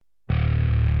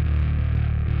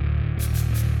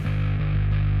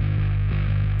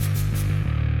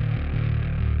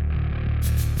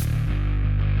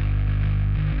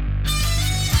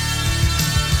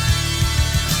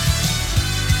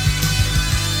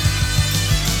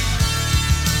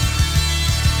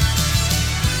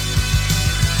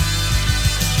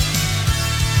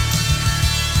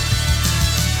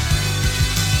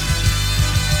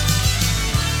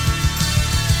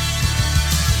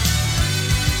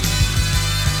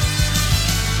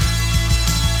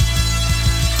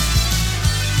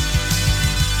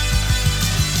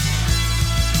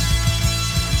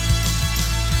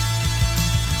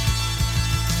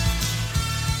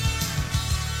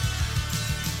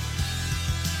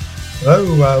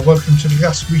Welcome to the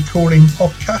Glastonbury Calling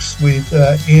podcast with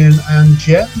Ian and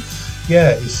Jem.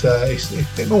 It's a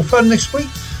bit more fun this week.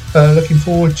 Looking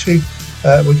forward to.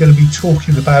 We're going to be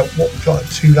talking about what we got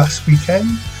to last weekend,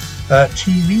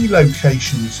 TV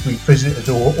locations we visited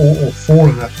or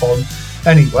fallen upon.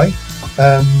 Anyway,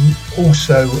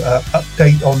 also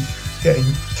update on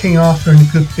getting King Arthur in a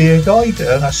good beer guide.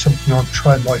 That's something I'm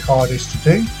trying my hardest to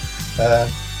do.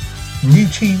 New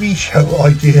TV show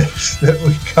ideas that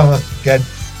we come up again.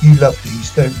 You love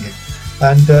these, don't you?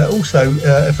 And also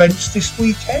events this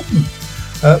weekend.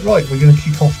 Right, we're going to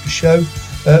kick off the show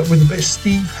with a bit of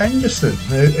Steve Henderson,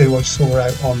 who I saw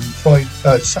out on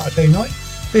Saturday night.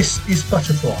 This is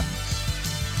Butterflies.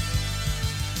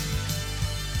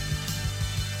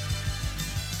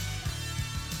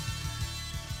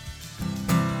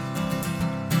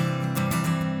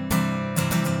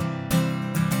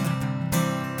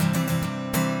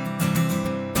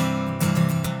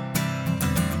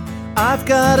 I've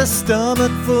got a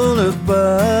stomach full of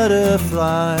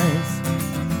butterflies.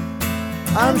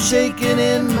 I'm shaking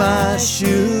in my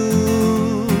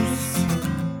shoes.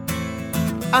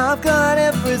 I've got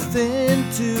everything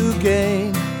to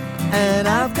gain, and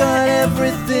I've got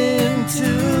everything to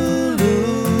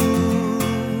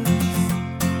lose.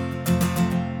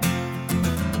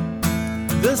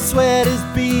 The sweat is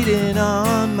beating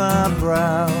on my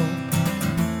brow.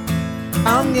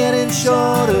 I'm getting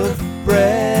short of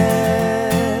breath.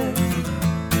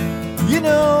 You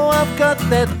know I've got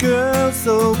that girl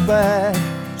so bad,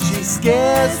 she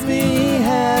scares me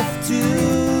half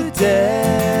to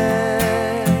death.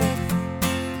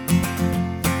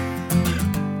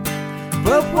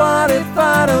 But what if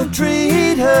I don't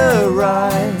treat her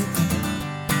right?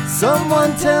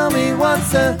 Someone tell me what's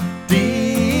the deal?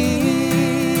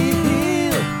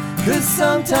 'Cause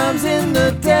sometimes in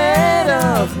the dead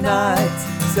of night,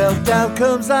 self-doubt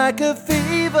comes like a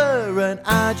fever, and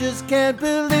I just can't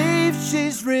believe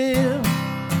she's real.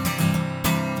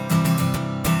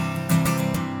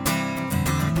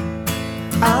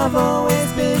 I've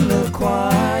always been the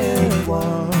quiet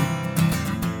one,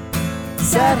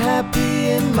 sat happy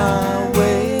in my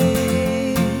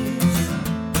ways.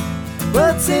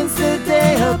 But since the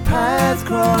day her paths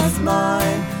crossed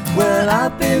mine, well,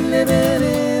 I've been living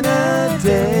in a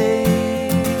daze.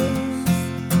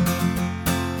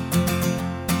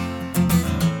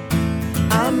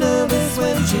 I'm nervous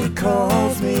when she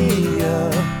calls me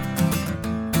up,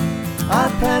 I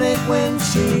panic when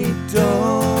she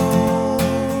don't.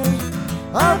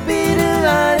 I'll be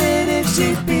delighted if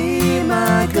she'd be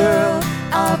my girl,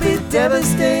 I'll be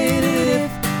devastated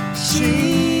if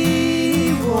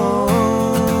she won't.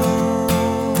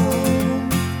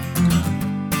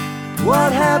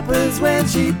 What happens when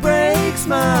she breaks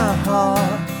my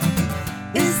heart?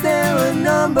 Is there a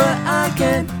number I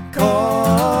can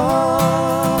call?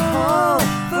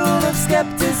 Full of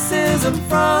skepticism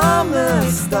from the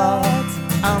start,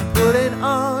 I'm putting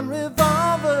on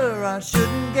revolver, I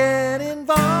shouldn't get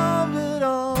involved at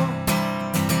all.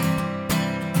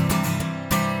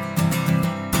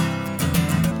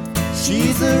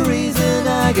 She's the reason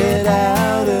I get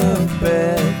out of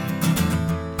bed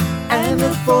and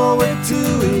look forward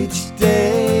to each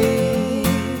day.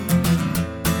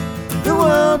 The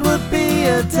world would be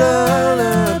a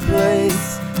duller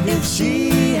place if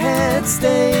she had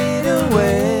stayed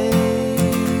away.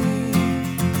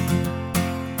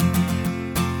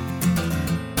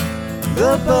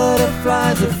 The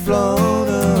butterflies have flown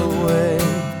away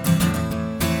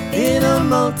in a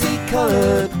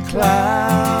multicolored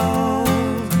cloud.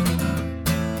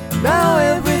 Now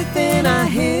everything I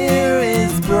hear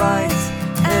is bright,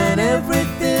 and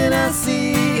everything I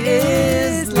see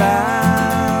is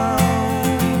loud.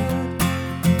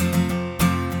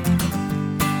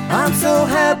 I'm so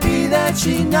happy that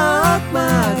she knocked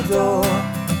my door.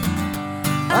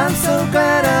 I'm so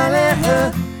glad I let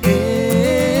her in.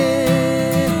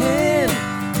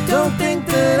 Don't think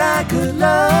that I could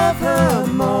love her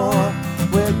more.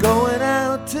 We're going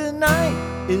out tonight,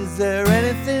 is there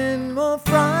anything more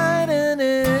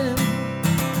frightening?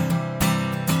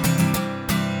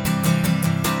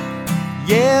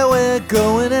 Yeah, we're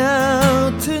going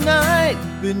out tonight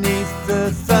beneath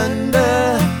the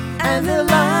thunder and the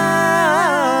lightning.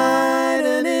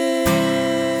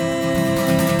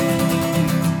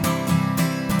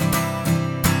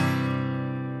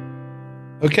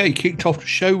 Okay, kicked off the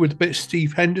show with a bit of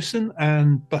Steve Henderson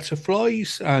and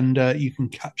Butterflies, and you can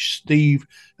catch Steve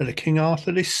at the King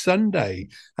Arthur this Sunday.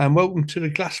 And welcome to the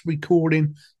Glastonbury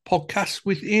Calling podcast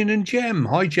with Ian and Jem.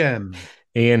 Hi, Jem.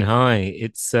 Ian, hi.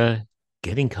 It's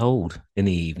getting cold in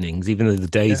the evenings, even though the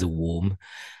days are warm.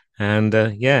 And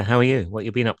how are you? What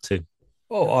you been up to?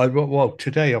 Oh,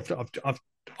 today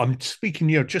I'm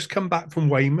speaking. Just come back from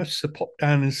Weymouth, so popped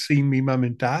down and seen me mum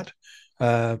and dad.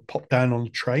 Popped down on the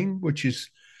train, which is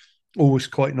always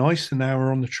quite nice. An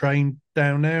hour on the train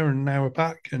down there, and an hour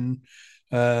back, and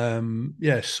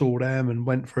yeah, saw them and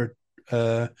went for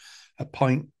a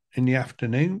pint in the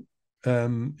afternoon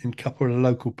in a couple of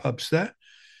local pubs there,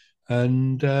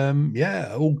 and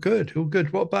yeah, all good, all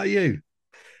good. What about you?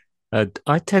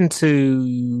 I tend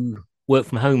to work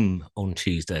from home on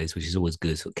Tuesdays, which is always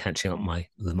good. Sort of catching up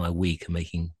with my week and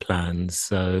making plans.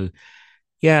 So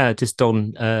yeah, just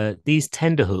on these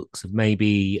tender hooks of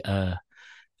maybe a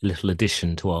little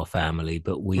addition to our family,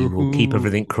 but we will keep Ooh.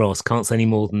 everything crossed. Can't say any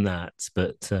more than that.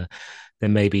 But there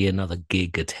may be another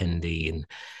gig attendee in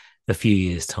a few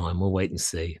years' time. We'll wait and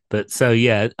see. But so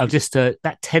yeah, I've just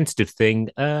that tentative thing,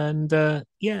 and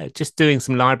yeah, just doing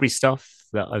some library stuff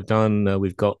that I've done.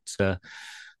 We've got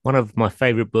one of my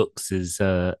favorite books is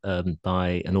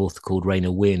by an author called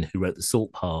Raina Wynn, who wrote The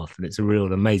Salt Path, and it's a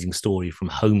real amazing story from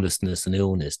homelessness and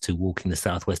illness to walking the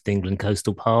Southwest England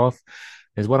coastal path.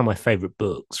 It's one of my favorite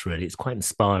books, really. It's quite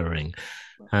inspiring.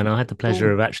 And I had the pleasure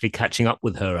Cool. of actually catching up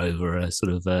with her over a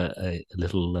sort of a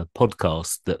little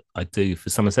podcast that I do for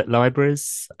Somerset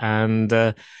Libraries. And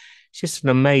she's just an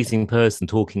amazing person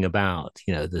talking about,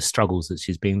 the struggles that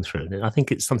she's been through. And I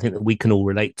think it's something that we can all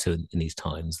relate to in these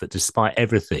times, that despite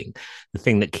everything, the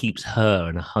thing that keeps her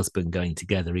and her husband going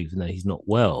together, even though he's not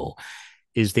well,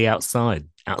 is the outside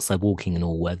walking in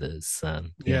all weathers. Yeah,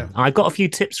 Yeah. I got a few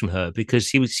tips from her because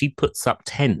she puts up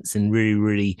tents in really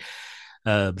really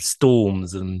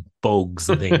storms and bogs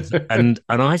and things, and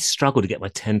I struggle to get my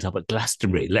tent up at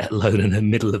Glastonbury, let alone in the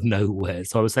middle of nowhere.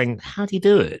 So I was saying, how do you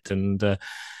do it? And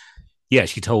yeah,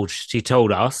 she told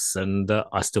us, and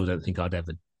I still don't think I'd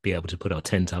ever be able to put our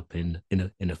tent up in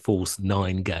a force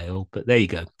 9 gale. But there you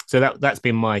go. So that's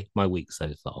been my week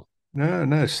so far. No,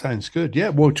 no, sounds good. Yeah,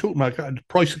 well, talking about the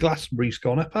price of Glastonbury's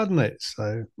gone up, hasn't it?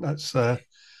 So that's so,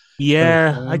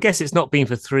 Yeah, I guess it's not been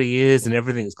for 3 years, and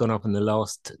everything's gone up in the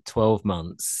last 12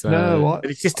 months. no,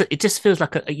 But it just feels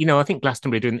like I think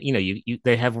Glastonbury doing,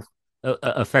 they have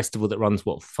a festival that runs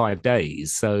what 5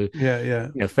 days, so yeah,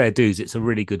 yeah, fair dues. It's a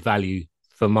really good value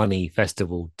for money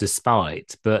festival,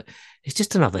 despite, but it's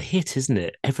just another hit, isn't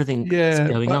it? Everything is yeah.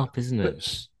 going But up, isn't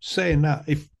it? saying that,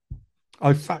 if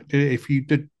I factored it, if you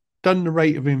done the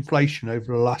rate of inflation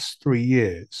over the last 3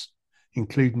 years,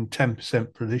 including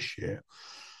 10% for this year,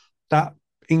 that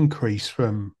increase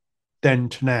from then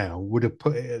to now would have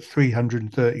put it at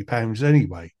 £330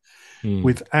 anyway, Hmm.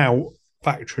 without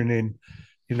factoring in,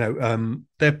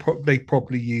 they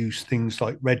probably use things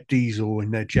like red diesel in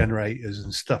their generators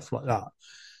and stuff like that.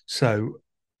 So,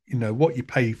 what you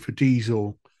pay for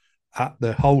diesel at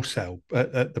the wholesale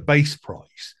at the base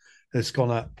price has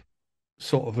gone up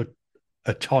sort of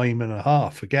a time and a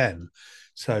half again.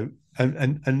 So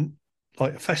and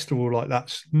like a festival like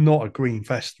that's not a green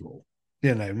festival.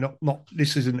 Not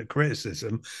this isn't a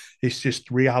criticism. It's just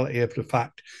reality of the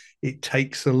fact it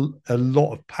takes a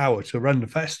lot of power to run the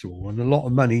festival and a lot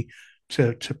of money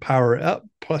to power it up.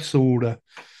 Plus all the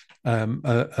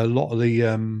a lot of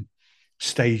the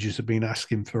stages have been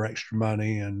asking for extra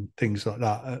money and things like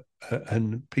that,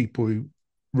 and people who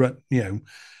run,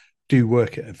 do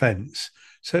work at events.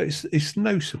 So it's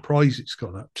no surprise it's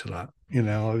gone up to that.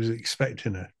 I was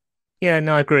expecting a Yeah,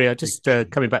 no, I agree. I big just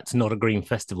change. coming back to not a green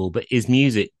festival, but is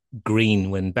music green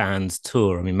when bands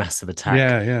tour? I mean, Massive Attack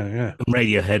Yeah, yeah, yeah, and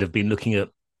Radiohead have been looking at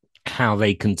how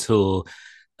they can tour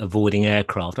avoiding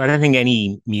aircraft. I don't think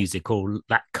any music or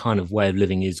that kind of way of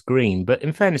living is green. But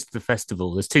in fairness to the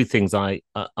festival, there's two things I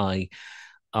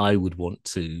would want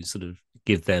to sort of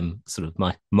give them sort of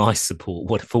my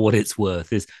support for what it's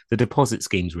worth is the deposit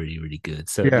scheme's really really good,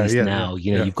 so at yeah, least yeah, yeah, now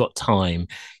yeah. you've got time.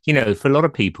 For a lot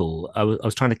of people, I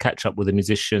was trying to catch up with a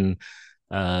musician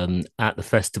at the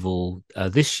festival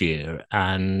this year,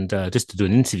 and just to do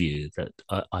an interview that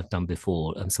I've done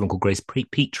before, and someone called Grace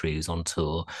Petrie who's on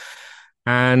tour,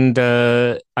 and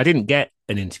I didn't get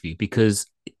an interview because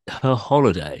her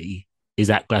holiday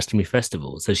is at Glastonbury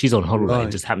Festival. So she's on holiday and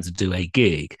Right. just happens to do a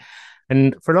gig.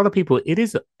 And for a lot of people, it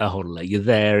is a holiday. You're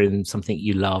there in something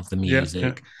you love, the Yeah, yeah.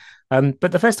 music.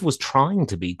 But the festival's trying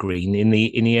to be green in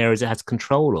the areas it has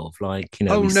control of, like Oh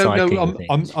no, no, recycling and things.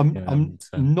 I'm So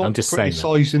I'm not just saying that.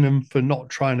 criticizing them for not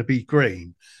trying to be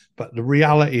green, but the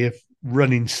reality of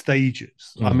running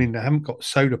stages. I Mm. mean, they haven't got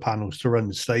solar panels to run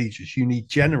the stages. You need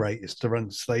generators to run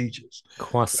the stages.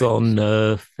 Croissant,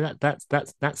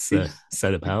 that's It's,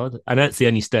 solar powered. I know it's the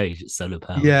only stage it's solar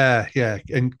powered. yeah, yeah.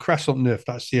 And Crescent Nerf,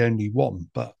 that's the only one.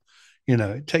 But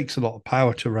it takes a lot of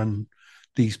power to run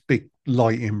these big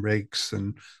lighting rigs,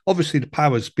 and obviously the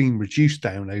power's been reduced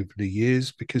down over the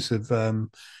years because of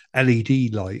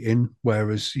LED lighting,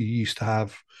 whereas you used to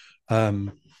have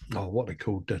what they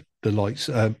called the lights,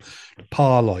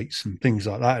 par lights and things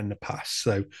like that in the past.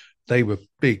 So they were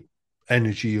big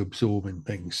energy absorbing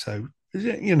things. So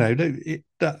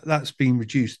that's been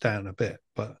reduced down a bit,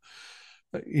 but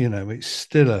it's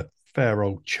still a fair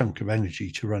old chunk of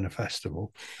energy to run a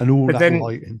festival and all But that then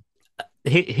lighting.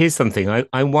 here's something.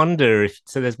 I wonder if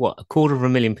there's what,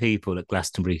 250,000 people at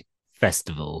Glastonbury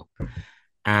Festival,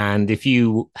 and if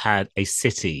you had a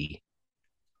city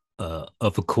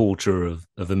of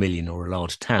 250,000 or a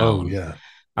large town. Oh yeah.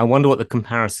 I wonder what the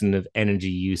comparison of energy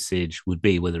usage would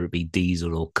be, whether it be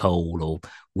diesel or coal or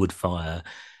wood fire.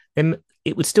 Then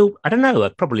it would still, I don't know,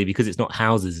 probably because it's not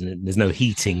houses and there's no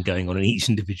heating going on in each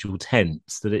individual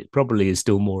tents, that it probably is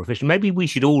still more efficient. Maybe we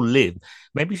should all maybe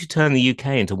we should turn the UK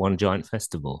into one giant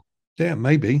festival. Yeah,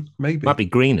 maybe. Might be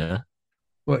greener.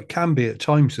 Well, it can be at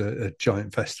times a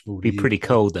giant festival. Be pretty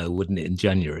cold though, wouldn't it, in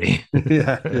January?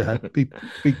 yeah.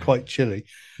 Be quite chilly.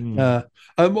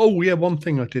 One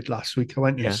thing I did last week, I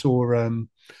went and saw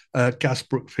Gaz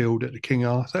Brookfield at the King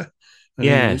Arthur.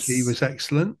 And he was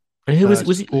excellent. And who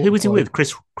was he with?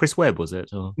 Chris Webb, was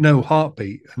it? Or? No,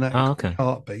 Heartbeat. Okay.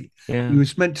 Heartbeat. Yeah. He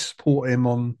was meant to support him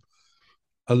on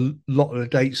a lot of the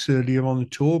dates earlier on the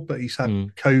tour, but he's had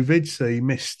COVID, so he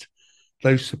missed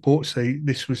those supports. So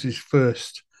this was his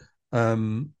first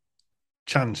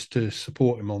chance to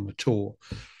support him on the tour.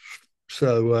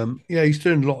 So he's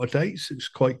doing a lot of dates. It's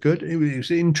quite good. It was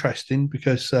interesting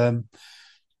because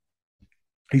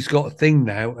he's got a thing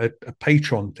now, a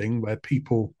Patreon thing where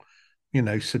people,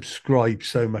 subscribe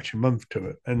so much a month to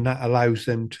it, and that allows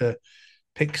them to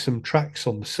pick some tracks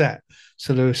on the set.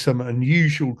 So there were some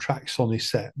unusual tracks on his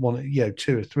set. One,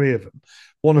 2 or 3 of them.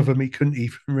 One of them he couldn't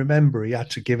even remember. He had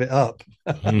to give it up,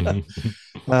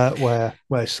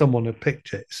 where someone had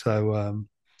picked it. So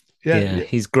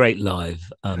he's great live.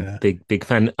 Big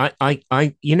fan.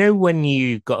 I when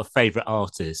you've got a favorite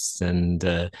artist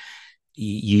and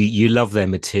you love their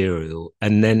material,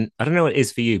 and then I don't know what it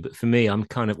is for you, but for me, I'm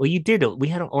kind of, we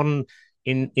had it on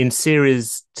in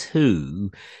series 2.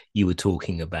 You were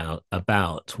talking about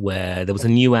where there was a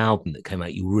new album that came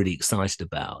out you were really excited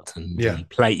about, and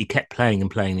you kept playing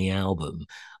the album.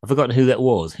 I've forgotten who that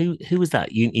was. Who was that?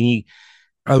 Jamie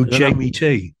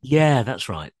T. Yeah, that's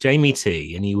right, Jamie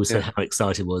T. And you said how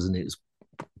excited it was, and it was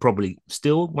probably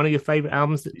still one of your favorite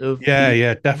albums.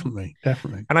 Definitely.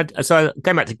 And so I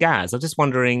came back to Gaz. I was just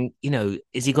wondering,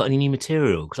 has he got any new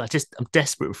material? Because I'm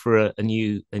desperate for a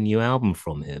new album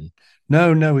from him.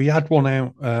 No, he had one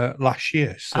out last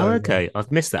year. So, okay,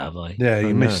 I've missed that, have I? Yeah,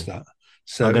 you missed that.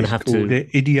 So I'm going to have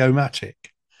to Idiomatic.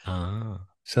 Ah.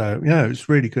 So it's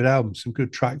a really good album, some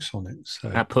good tracks on it. So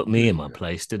that put me in my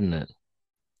place, didn't it?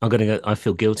 I'm going to go. I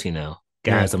feel guilty now.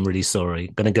 Gaz, I'm really sorry.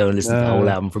 I'm going to go and listen to the whole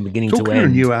album from beginning to end. Talking of a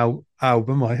new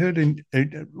album, I heard I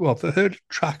heard a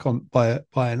track by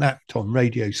an act on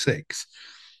Radio 6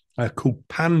 called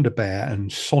Panda Bear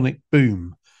and Sonic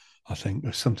Boom, I think,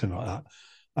 or something like that.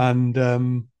 And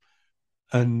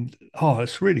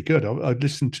it's really good. I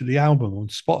listened to the album on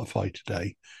Spotify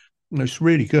today, and it's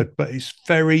really good, but it's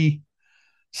very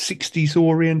 60s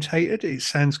orientated. It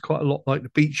sounds quite a lot like the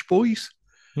Beach Boys.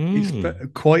 It's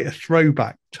quite a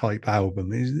throwback type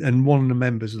album, and one of the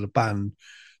members of the band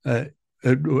of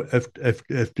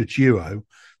the duo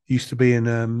used to be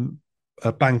in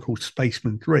a band called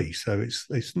Spaceman 3. So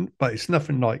it's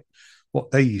nothing like what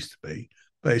they used to be,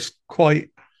 but it's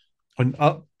quite an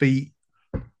upbeat,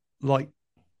 like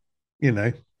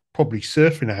probably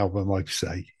surfing album, I'd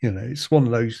say. It's one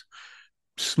of those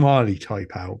smiley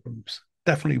type albums.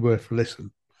 Definitely worth a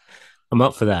listen. I'm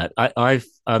up for that. I've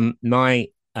my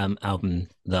album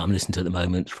that I'm listening to at the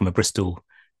moment from a Bristol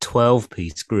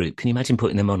 12-piece group. Can you imagine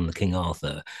putting them on the King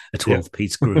Arthur, a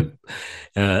 12-piece group,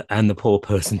 and the poor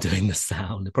person doing the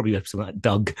sound? They probably have something like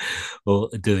Doug or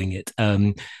doing it.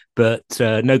 But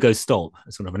No Go Stop,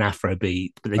 sort of an Afro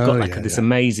beat, but they've got this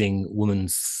amazing woman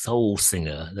soul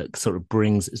singer that sort of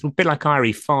brings, it's a bit like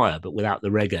Irie Fire, but without the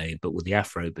reggae, but with the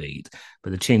Afro beat.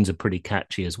 But the tunes are pretty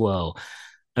catchy as well.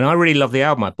 And I really love the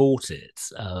album. I bought it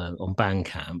on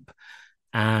Bandcamp.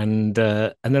 And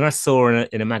then I saw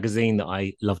in a magazine that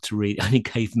I love to read, I only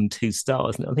gave them 2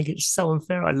 stars. And I think it's so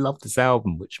unfair. I love this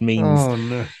album, which means,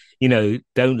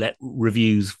 don't let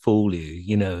reviews fool you.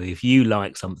 If you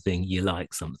like something, you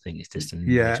like something. It's just an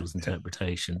individual's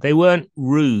interpretation. They weren't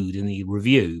rude in the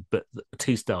review, but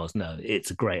 2 stars, no,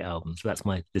 it's a great album. So that's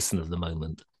my listen of the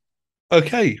moment.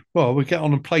 Okay, well, we'll get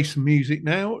on and play some music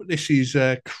now. This is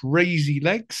Crazy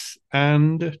Legs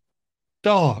and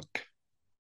Dark.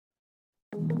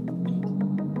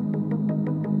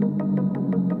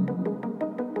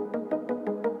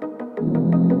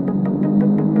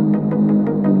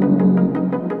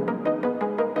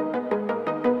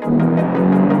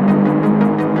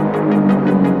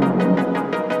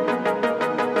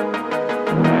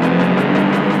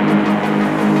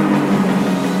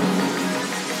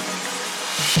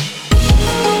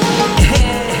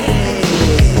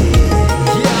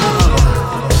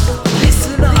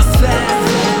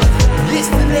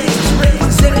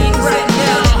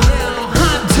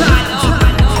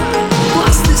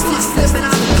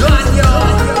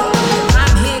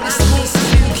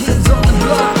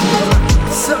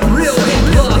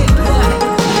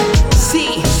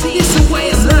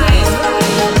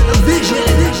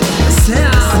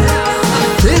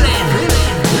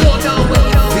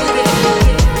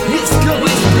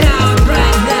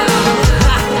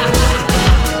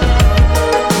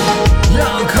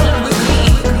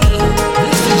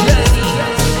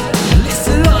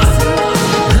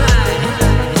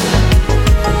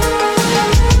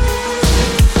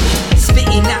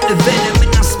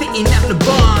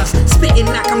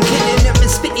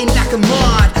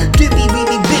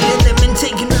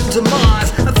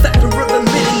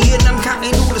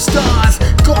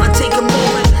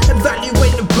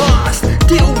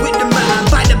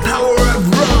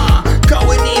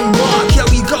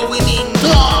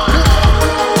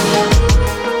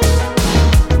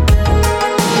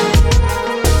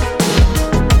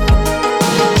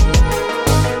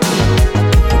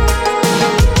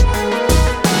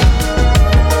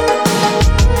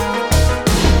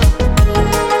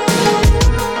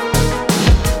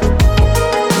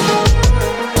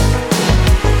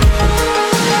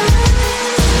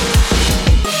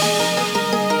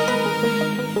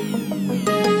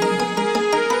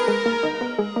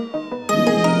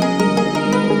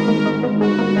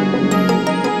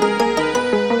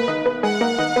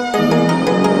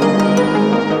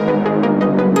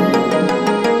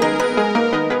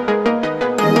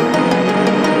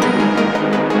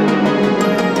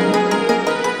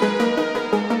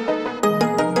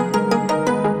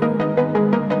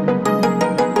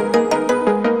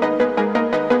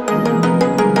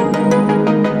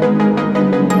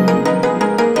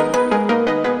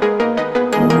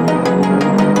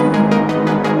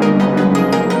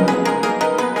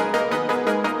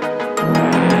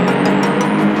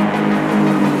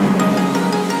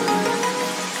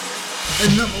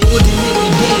 Another ordinary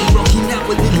day, rocking out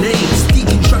with the Legz,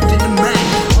 deconstructing the mind,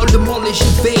 I'll demolish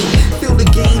and fade. Feel the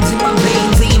gains in my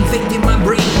veins, they infecting my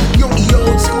brain. Yo, the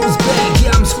old school's back,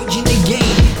 yeah, I'm switching the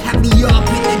game. Have me up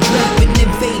in the trap and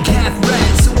then fake half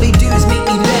rats. All they do is make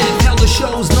me laugh, hell the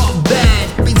show's not bad.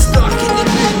 Been stuck in the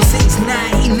loop since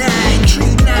 99,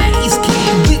 true 90s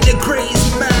kid with the crazy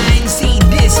mind. See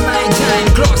this my time,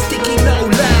 clock's ticking, no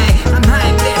lie. I'm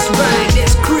hype, let's ride,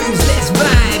 let's cruise, let's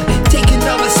vibe. Take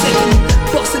another second,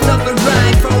 bust another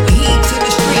ride. Throw heat to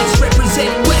the streets,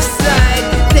 represent West Side.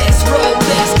 Let's roll,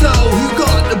 let's go.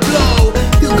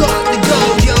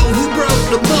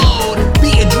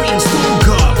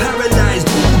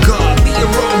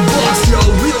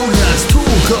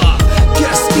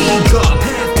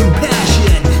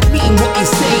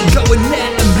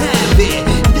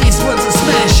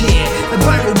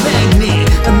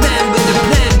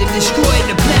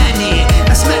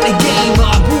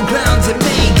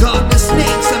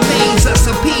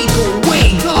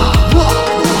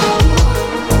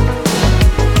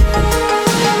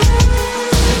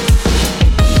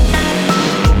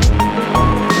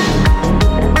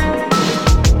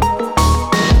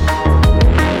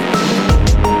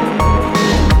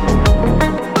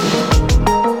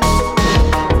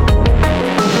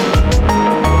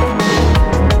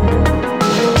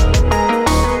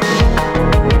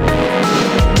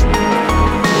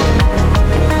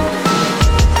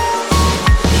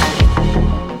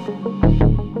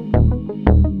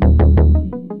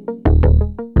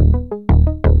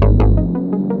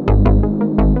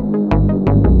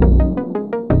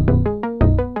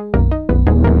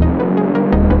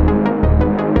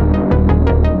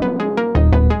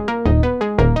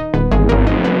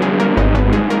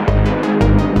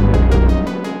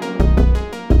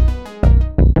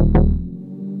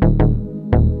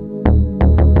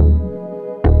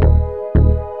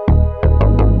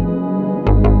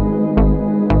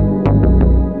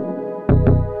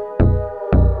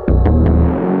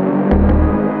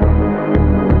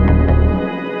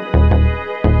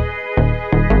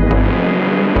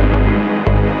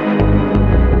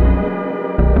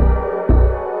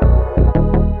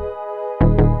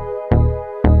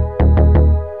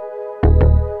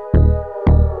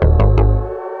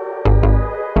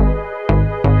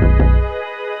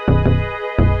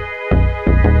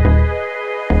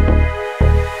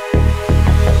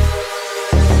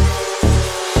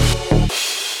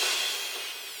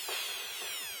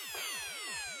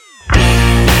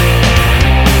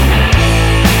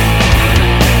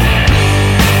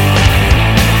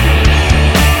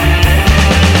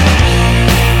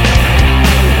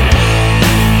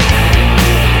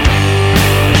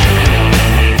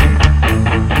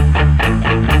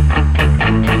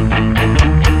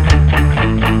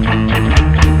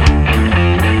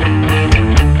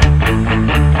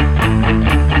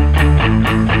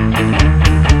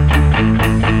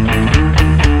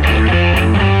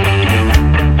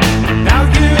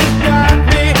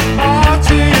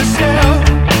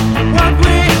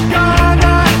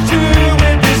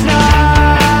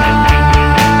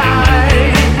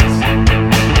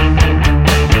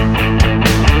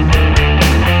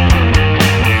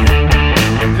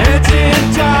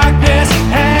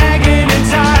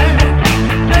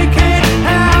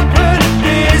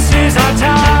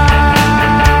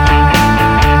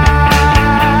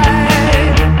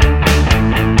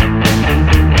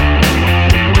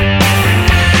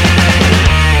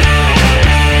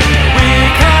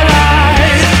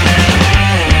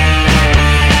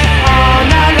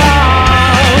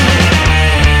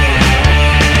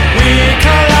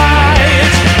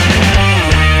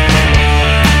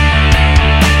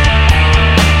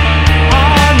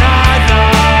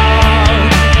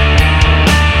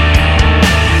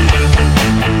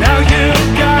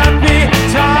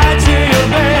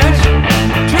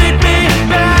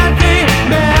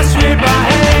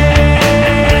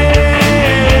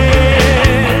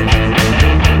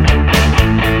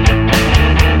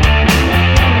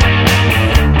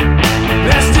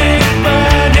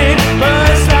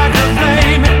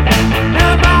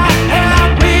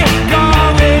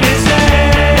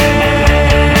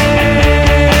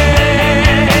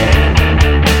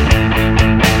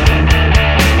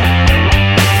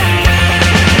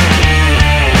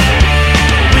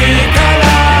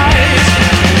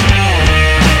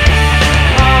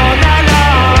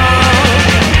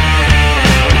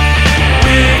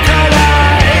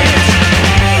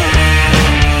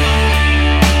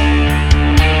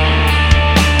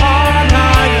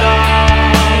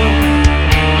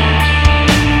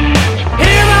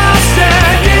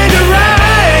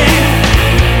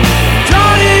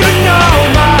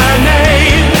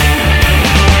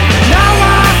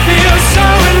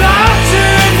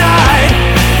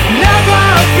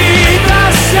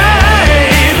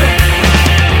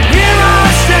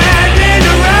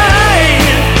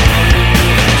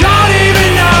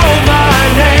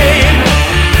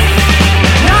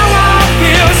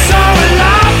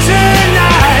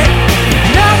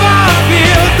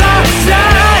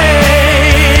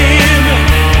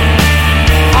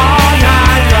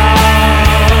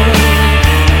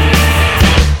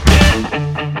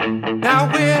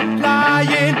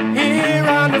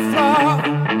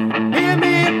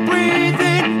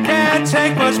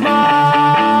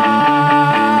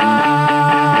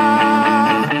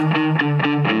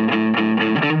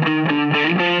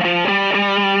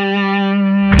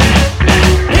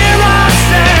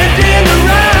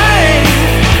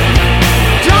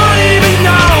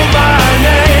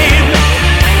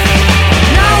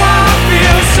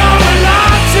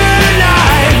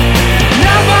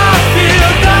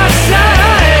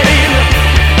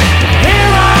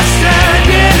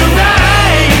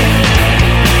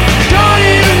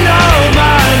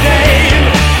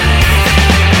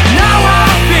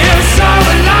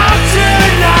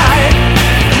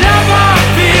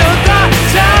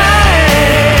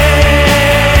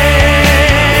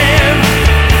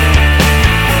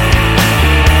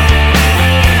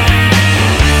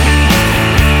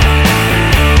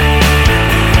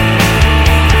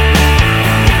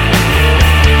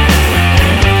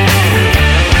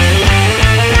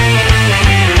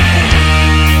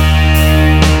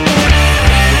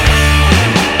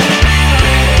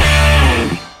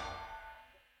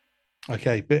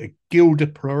 Okay, bit of Gilda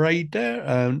parade there,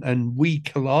 and We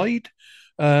Collide.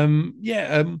 One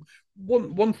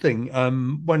thing.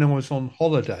 When I was on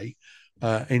holiday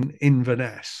in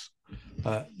Inverness,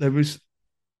 there was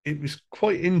it was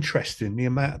quite interesting the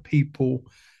amount of people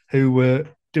who were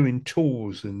doing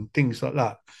tours and things like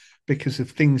that because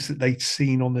of things that they'd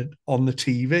seen on the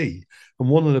TV. And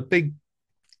one of the big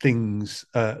things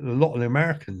a lot of the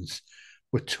Americans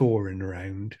were touring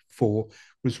around for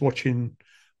was watching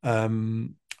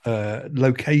to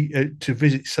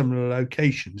visit some of the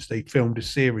locations. They filmed a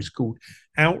series called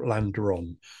Outlander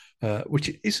on,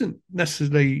 which isn't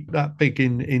necessarily that big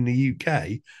in the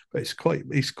UK, but it's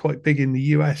quite big in the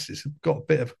US. It's got a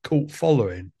bit of a cult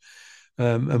following,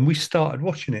 and we started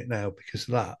watching it now because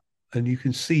of that. And you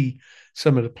can see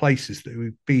some of the places that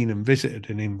we've been and visited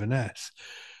in Inverness.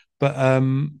 But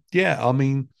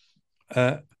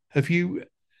have you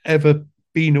ever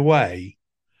been away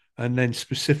and then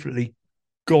specifically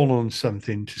gone on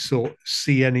something to sort of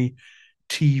see any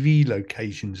TV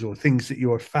locations or things that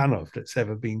you're a fan of that's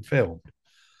ever been filmed?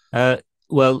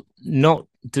 Well, not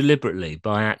deliberately,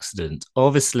 by accident.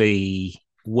 Obviously,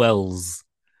 Wells,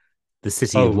 the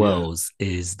city of Wells,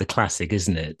 is the classic,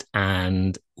 isn't it?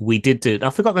 And we did do.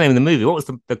 I forgot the name of the movie. What was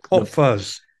the Hot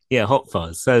Fuzz? Yeah, Hot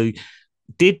Fuzz. So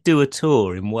did do a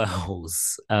tour in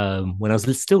Wales when I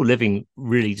was still living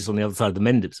really just on the other side of the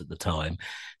Mendips at the time.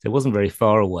 So it wasn't very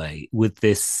far away with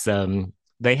this.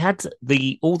 They had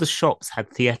all the shops had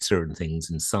theatre and things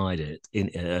inside it,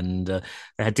 and they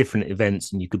had different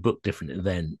events, and you could book different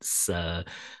events. And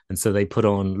so they put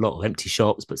on a lot of empty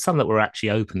shops, but some that were actually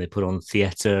open, they put on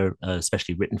theatre,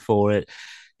 especially written for it.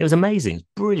 It was amazing,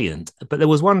 brilliant. But there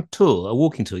was one tour, a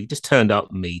walking tour. You just turned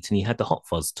up, meet, and you had the Hot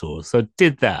Fuzz tour. So I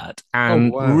did that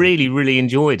and really, really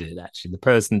enjoyed it. Actually, the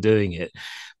person doing it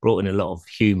brought in a lot of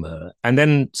humour. And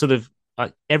then, sort of,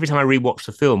 every time I rewatch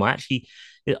the film,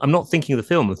 I'm not thinking of the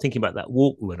film. I'm thinking about that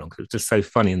walk we went on because it was just so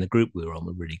funny, and the group we were on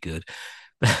were really good.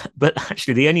 But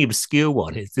actually, the only obscure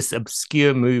one is this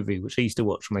obscure movie which I used to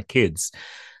watch for my kids.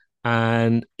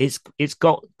 And it's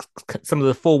got some of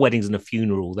the Four Weddings and a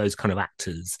Funeral, those kind of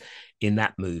actors in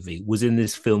that movie was in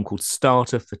this film called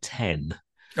Starter for 10.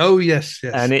 Oh yes.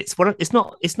 And it's not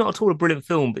at all a brilliant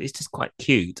film, but it's just quite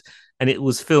cute. And it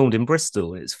was filmed in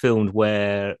Bristol. It's filmed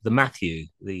where the Matthew,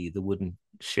 the wooden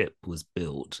ship, was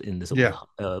built in the sort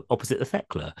of opposite the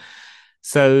Thekla.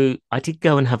 So I did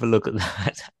go and have a look at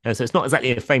that. And so it's not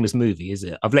exactly a famous movie, is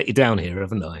it? I've let you down here,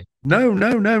 haven't I? No.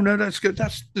 That's good.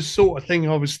 That's the sort of thing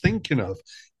I was thinking of.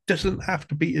 Doesn't have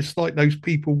to be. It's like those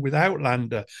people with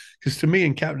Outlander. Because to me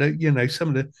and Cap, some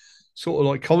of the sort of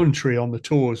like commentary on the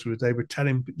tours where they were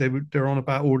telling they're on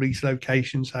about all these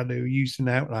locations, how they were used in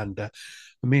Outlander.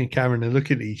 And me and Karen are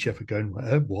looking at each other going,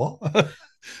 what?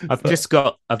 I've just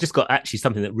got actually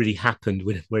something that really happened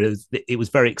where it was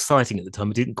very exciting at the time.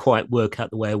 It didn't quite work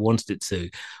out the way I wanted it to.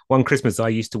 One Christmas, I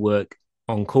used to work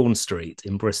on Corn Street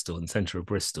in Bristol, in the centre of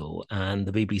Bristol, and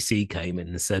the BBC came in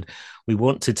and said, we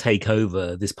want to take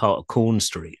over this part of Corn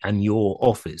Street and your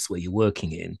office where you're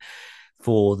working in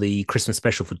for the Christmas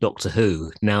special for Doctor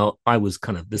Who. Now, I was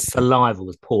the saliva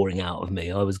was pouring out of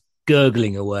me. I was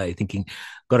gurgling away, thinking,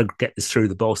 got to get this through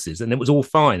the bosses. And it was all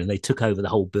fine. And they took over the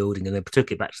whole building and they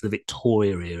took it back to the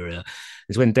Victoria era.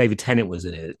 It's when David Tennant was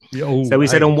in it. So we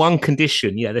said on one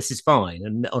condition, this is fine.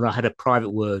 And I had a private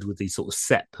word with the sort of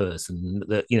set person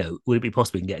that, would it be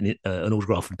possible we can get an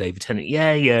autograph from David Tennant?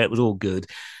 Yeah, it was all good.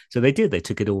 So they did. They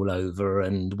took it all over.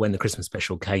 And when the Christmas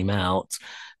special came out,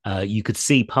 you could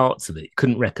see parts of it. You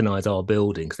couldn't recognize our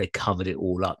building because they covered it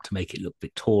all up to make it look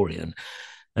Victorian.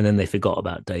 And then they forgot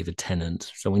about David Tennant.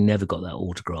 So we never got that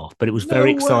autograph. But it was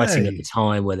very exciting at the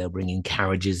time where they were bringing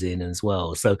carriages in as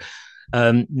well. So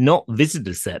not visited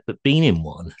a set, but been in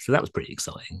one. So that was pretty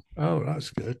exciting. Oh,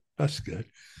 that's good. That's good.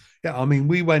 Yeah, I mean,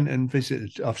 we went and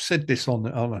visited. I've said this on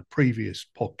a previous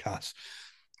podcast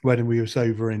when we was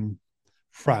over in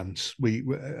France. We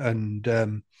went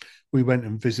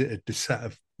and visited the set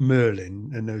of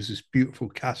Merlin, and there was this beautiful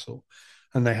castle.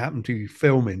 And they happened to be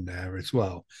filming there as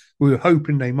well. We were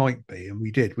hoping they might be, and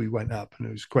we did. We went up, and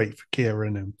it was great for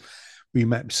Kieran, and we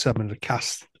met some of the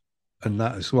cast and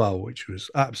that as well, which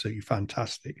was absolutely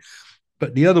fantastic.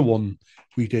 But the other one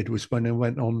we did was when we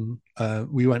went on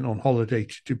holiday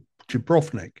to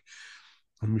Dubrovnik,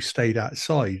 and we stayed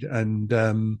outside,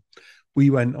 and we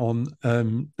went on.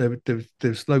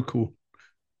 There's local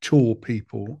tour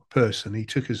person. He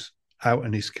took us out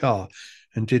in his car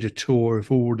and did a tour of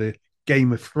all the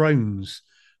Game of Thrones,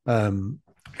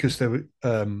 because there were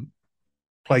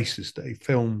places that he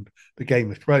filmed the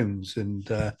Game of Thrones, and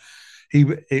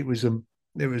it was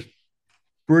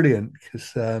brilliant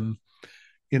because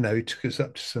You know, it took us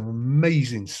up to some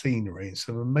amazing scenery and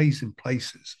some amazing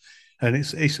places. And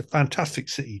it's a fantastic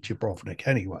city, Dubrovnik,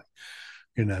 anyway.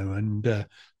 You know, and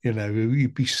you know,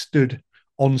 you'd be stood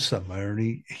on somewhere, and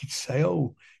he'd say,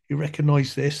 "Oh, you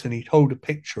recognise this?" And he'd hold a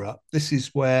picture up. This is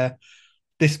where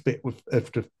this bit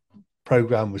of the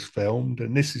program was filmed,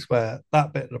 and this is where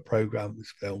that bit of the program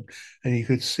was filmed, and you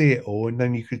could see it all, and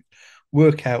then you could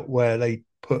work out where they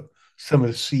put some of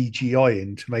the CGI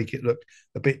in to make it look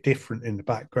a bit different in the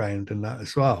background and that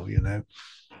as well, you know.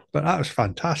 But that was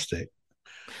fantastic.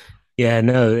 Yeah,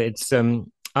 no, it's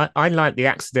I like the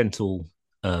accidental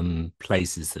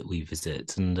places that we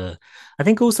visit, and I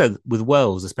think also with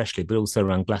Wales especially, but also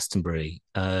around Glastonbury,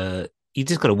 you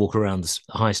just got to walk around the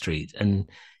high street, and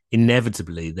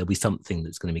inevitably there'll be something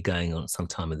that's going to be going on at some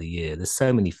time of the year. There's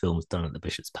so many films done at the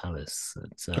Bishop's Palace.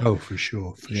 Oh, for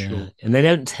sure, for sure. And they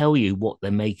don't tell you what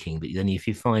they're making, but then if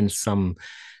you find some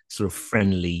sort of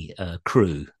friendly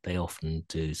crew, they often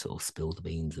do sort of spill the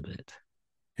beans a bit.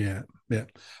 Yeah, yeah.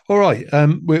 All right,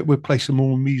 we'll play some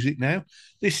more music now.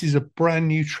 This is a brand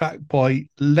new track by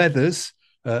Legz.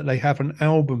 They have an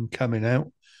album coming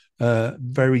out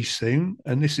very soon,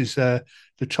 and this is the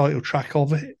title track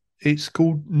of it. It's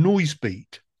called Noise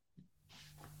Beat.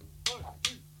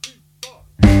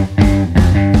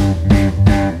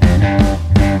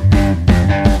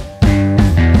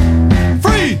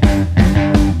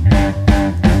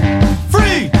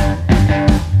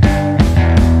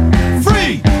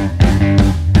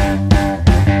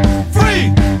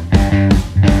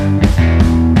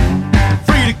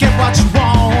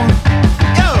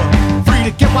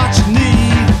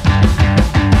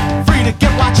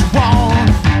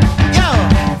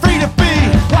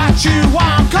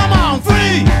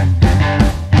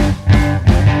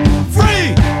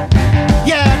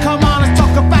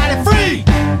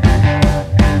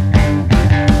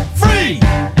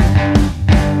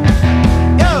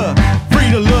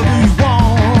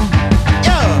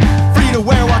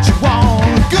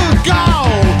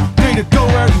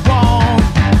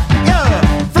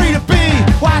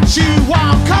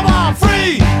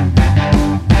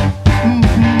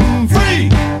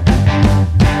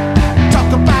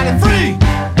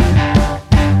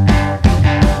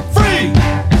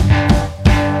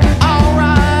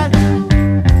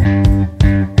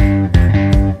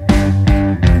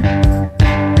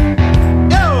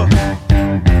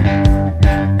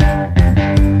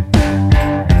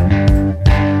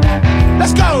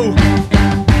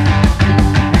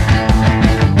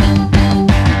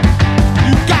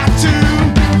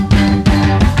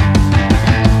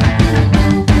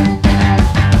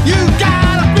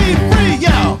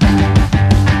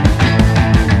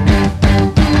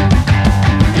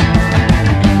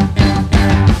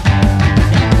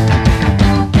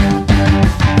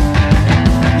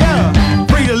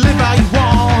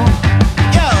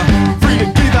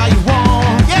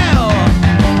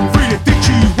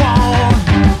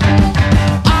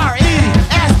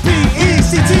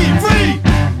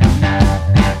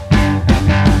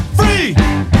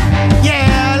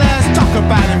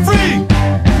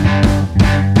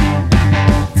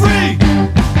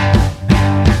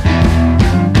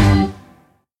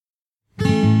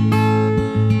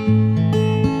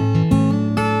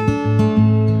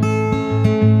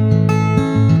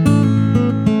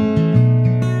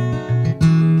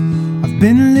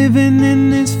 Been living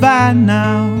in this van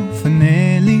now for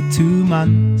nearly 2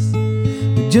 months.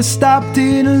 We just stopped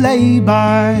in a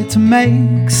lay-by to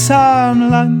make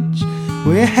some lunch.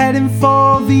 We're heading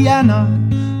for Vienna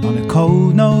on a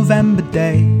cold November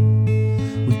day.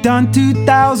 We've done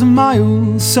 2,000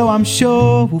 miles, so I'm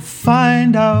sure we'll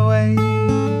find our way.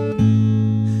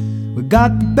 We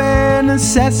got the bare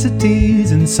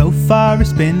necessities, and so far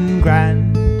it's been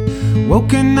grand.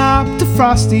 Woken up to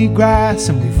frosty grass,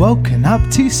 and we've woken up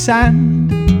to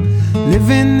sand.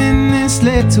 Living in this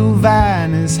little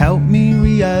van has helped me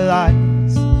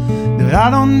realize that I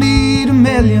don't need a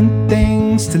million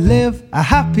things to live a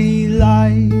happy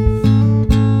life.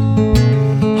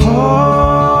 Home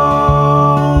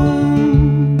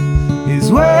is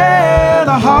where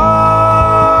the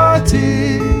heart is.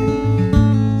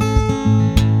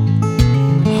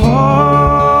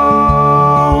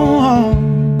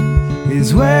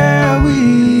 Is where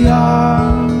we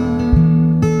are.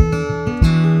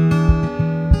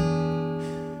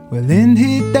 Well, in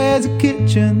here there's a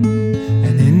kitchen,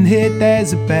 and in here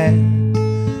there's a bed.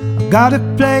 I've got a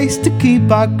place to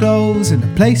keep our clothes and a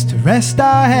place to rest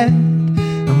our head.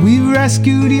 And we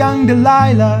rescued young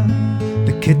Delilah,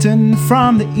 the kitten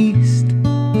from the east.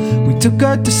 We took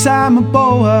her to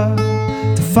Samoa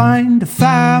to find a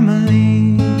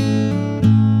family.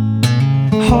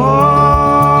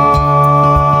 Home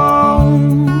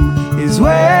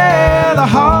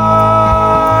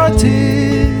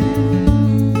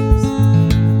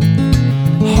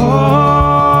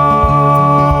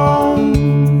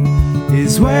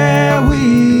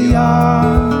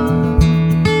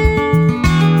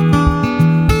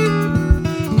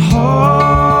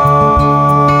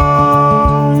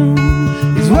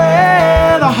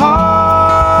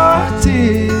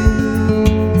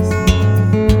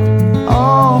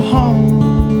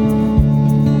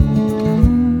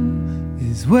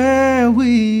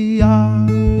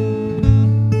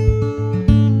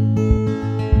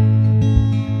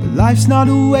Life's not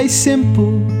always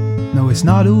simple, no, it's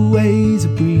not always a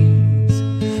breeze.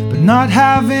 But not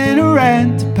having a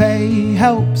rent to pay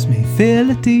helps me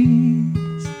feel at ease.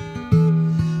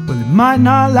 Well, it might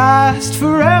not last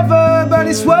forever, but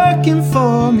it's working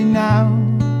for me now.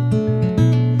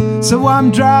 So I'm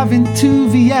driving to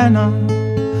Vienna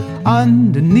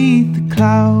underneath the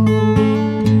clouds.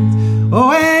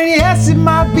 Oh, and yes, it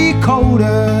might be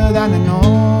colder than a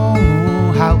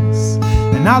normal house,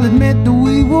 and I'll admit that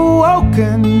we were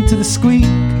woken to the squeak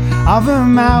of a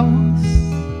mouse.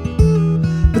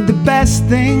 But the best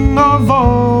thing of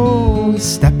all is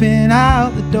stepping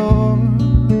out the door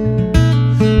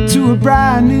to a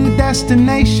brand new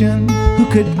destination. Who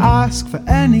could ask for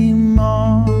any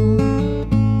more?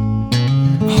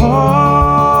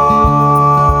 Home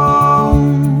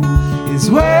is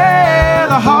where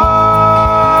the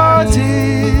heart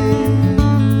is.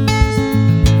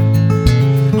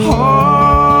 Home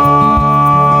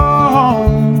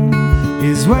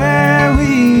is where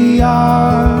we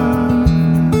are.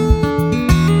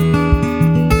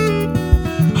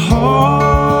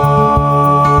 Home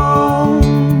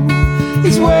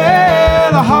is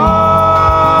where the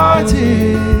heart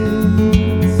is.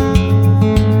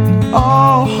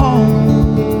 Oh,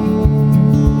 home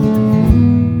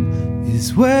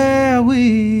is where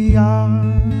we are.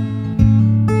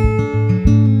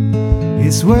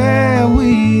 It's where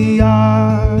we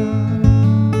are.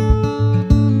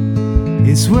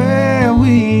 It's where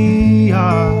we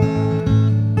are.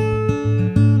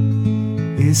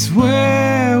 It's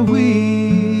where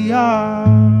we are.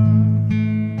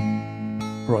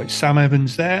 Right, Sam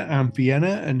Evans there and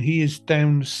Vienna, and he is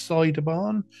down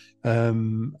Ciderbarn,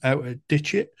 out at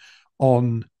Ditchit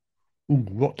on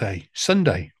what day?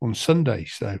 Sunday. On Sunday.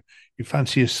 So you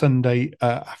fancy a Sunday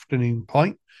afternoon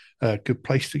pint? Good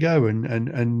place to go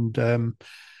and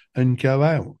go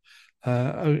out.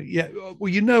 Yeah.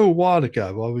 Well, a while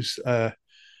ago I was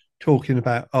talking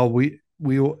about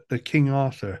the King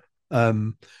Arthur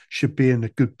should be in a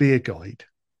good beer guide.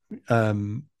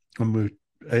 And we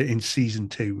in season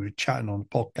 2, we were chatting on a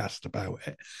podcast about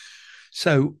it.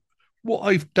 So what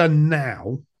I've done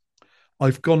now,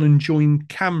 I've gone and joined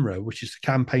CAMRA, which is the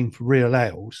Campaign for Real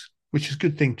Ales, which is a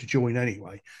good thing to join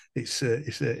anyway. It's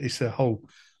a whole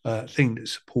thing that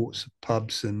supports the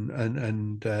pubs and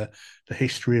the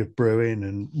history of brewing,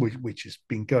 and which has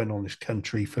been going on in this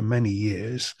country for many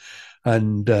years,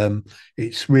 and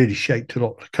it's really shaped a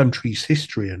lot of the country's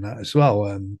history and that as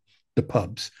well. The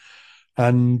pubs,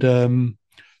 and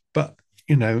but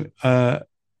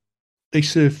they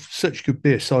serve such good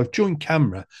beer. So I've joined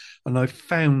CAMRA, and I've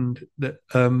found that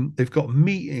they've got a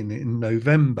meeting in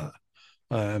November,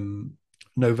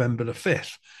 November the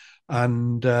 5th.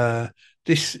 And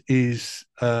this is,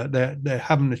 they're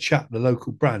having a chat, the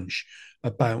local branch,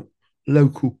 about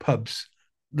local pubs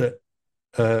that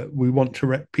we want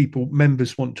to,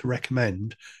 members want to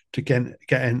recommend to get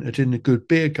entered in the Good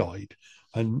Beer Guide.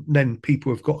 And then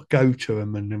people have got to go to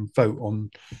them and then vote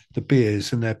on the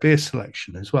beers and their beer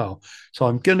selection as well. So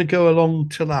I'm going to go along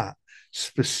to that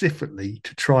specifically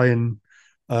to try and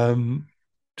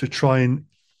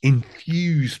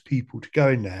infuse people to go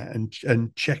in there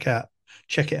and check it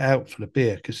out for the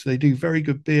beer, because they do very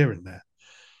good beer in there.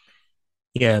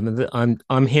 Yeah,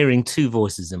 I'm hearing two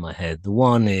voices in my head. The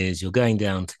one is you're going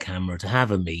down to CAMRA to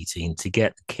have a meeting to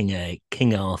get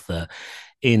King Arthur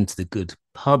into the Good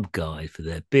Pub Guide for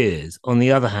their beers. On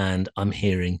the other hand, I'm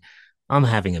hearing I'm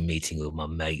having a meeting with my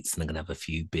mates and I'm going to have a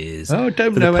few beers for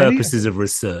the purposes of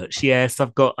research. Yes,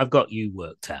 I've got you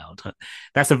worked out.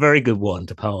 That's a very good one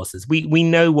to pass us. We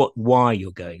know why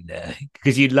you're going there,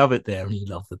 because you love it there and you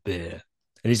love the beer.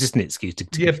 And it's just an excuse to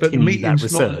continue that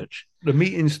research. The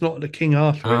meeting's not at the King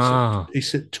Arthur.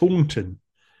 It's at Taunton,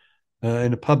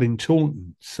 in a pub in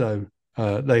Taunton. So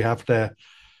they have their...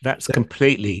 That's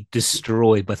completely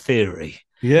destroyed my theory.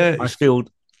 Yeah. I feel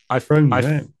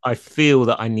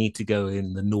that I need to go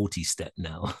in the naughty step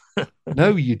now.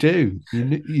 No, you do.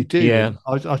 You do. Yeah.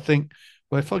 I think,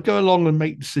 well, if I go along and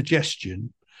make the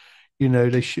suggestion,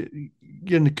 they should,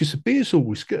 because the beer's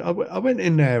always good. I went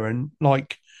in there and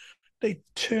they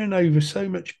turn over so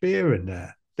much beer in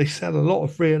there. They sell a lot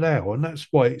of real ale, and that's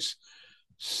why it's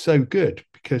so good,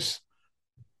 because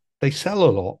they sell a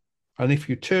lot. And if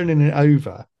you're turning it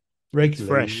over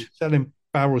regularly, selling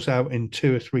barrels out in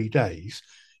 2 or 3 days,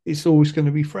 it's always going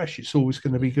to be fresh. It's always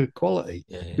going to be good quality.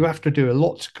 Yeah. You have to do a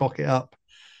lot to cock it up,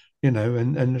 and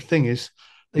the thing is,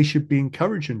 they should be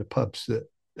encouraging the pubs that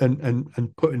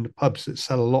and putting the pubs that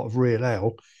sell a lot of real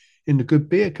ale in the Good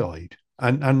Beer Guide,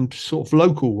 and sort of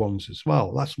local ones as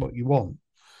well. That's what you want.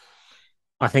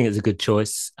 I think it's a good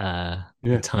choice. The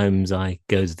times I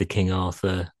go to the King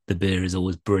Arthur, the beer is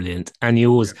always brilliant. And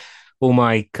you always, all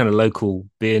my kind of local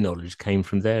beer knowledge came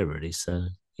from there, really. So,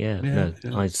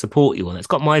 I support you on it. It's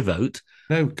got my vote.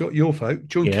 No, got your vote.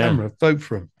 Join Yeah. camera, vote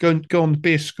for him. Go on the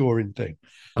beer scoring thing.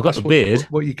 I've got the beard.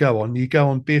 What you go on. You go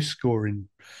on beer scoring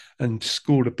and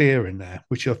score the beer in there,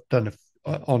 which I've done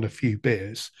on a few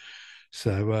beers.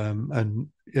 So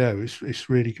it's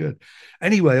really good.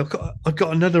 Anyway, I've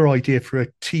got another idea for a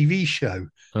TV show.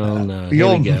 Oh no!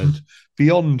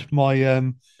 Beyond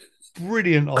my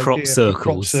brilliant idea for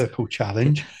crop circle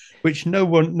challenge, which no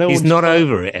he's not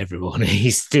over it. Everyone,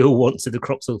 he still wants to the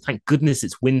crop circle. Thank goodness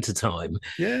it's winter time.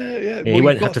 Yeah. He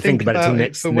won't have to think about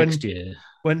it till next year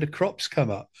when the crops come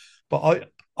up. But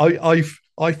I've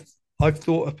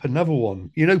thought up another one.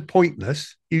 You know,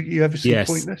 Pointless. You ever seen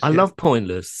Pointless? I love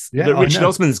Pointless. Yeah, but Richard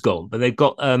Osman's gone. But they've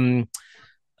got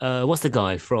what's the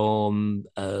guy from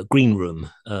Green Room?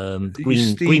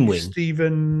 Green Wing.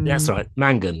 Stephen. That's right,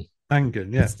 Mangan.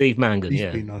 Yeah. Steve Mangan.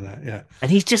 He's been on that, yeah.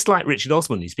 And he's just like Richard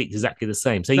Osman. He speaks exactly the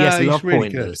same. So yes, I love really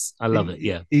Pointless. Good. I love it.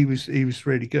 Yeah, he was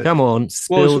really good. Come on,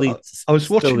 I was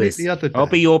watching it the other day. I'll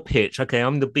be your pitch. Okay,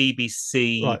 I'm the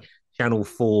BBC Channel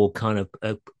 4 kind of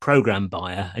program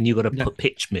buyer, and you've got to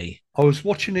pitch me. I was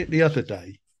watching it the other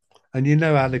day, and you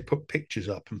know how they put pictures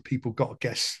up, and people got to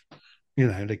guess. You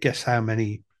know, they guess how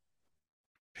many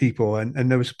people, and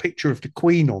there was a picture of the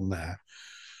Queen on there,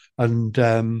 and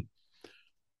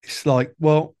it's like,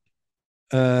 well,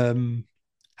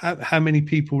 how many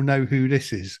people know who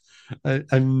this is?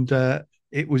 And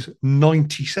it was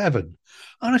 97.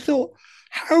 And I thought,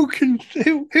 who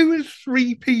are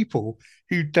 3 people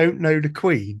who don't know the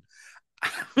Queen,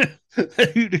 who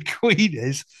the Queen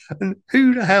is, and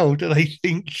who the hell do they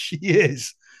think she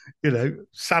is? You know,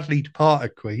 sadly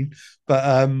departed Queen,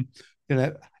 but you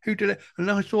know, who did it?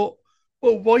 And I thought,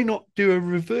 well, why not do a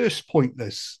reverse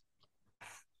Pointless?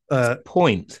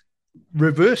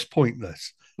 Reverse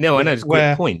Pointless. No, I know, it's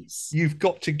great points. You've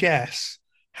got to guess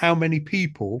how many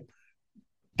people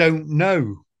don't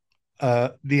know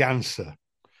the answer,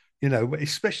 you know,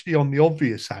 especially on the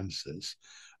obvious answers.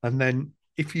 And then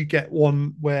if you get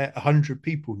one where 100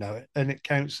 people know it, then it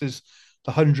counts as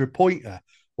the 100-pointer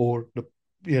or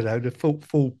the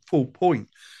full point.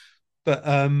 But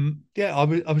I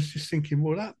was just thinking,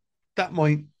 well, that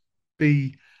might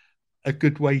be a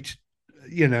good way to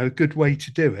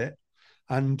do it.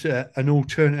 And an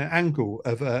alternate angle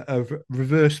of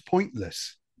reverse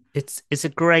Pointless. It's a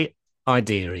great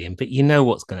idea, Ian, but you know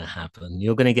what's going to happen.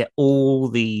 You're going to get all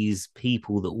these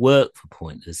people that work for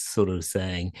Pointless sort of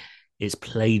saying it's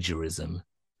plagiarism.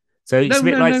 So it's a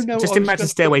bit just imagine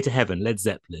Stairway to Heaven, Led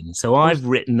Zeppelin. So I've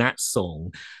written that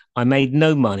song. I made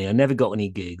no money. I never got any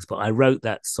gigs, but I wrote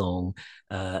that song.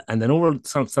 And then all of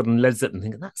a sudden, Led Zeppelin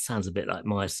thinking, that sounds a bit like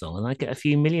my song. And I get a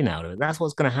few million out of it. That's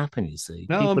what's going to happen, you see.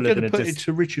 No, I'm going to put it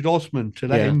to Richard Osman to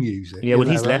let him use it. Yeah, well,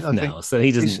 he's left now. So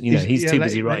he doesn't, he's too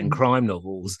busy writing crime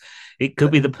novels. It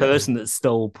could be the person that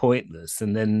stole Pointless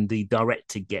and then the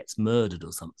director gets murdered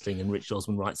or something and Richard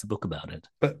Osman writes a book about it.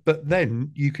 But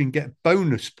then you can get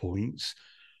bonus points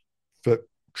for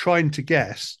trying to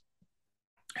guess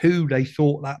who they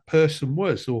thought that person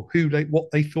was or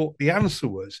what they thought the answer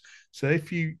was. So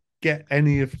if you get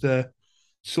any of the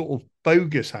sort of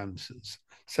bogus answers,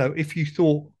 so if you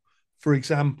thought, for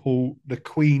example, the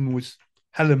Queen was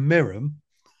Helen Mirren,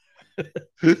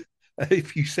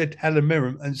 if you said Helen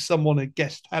Mirren and someone had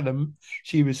guessed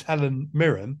she was Helen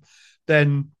Mirren,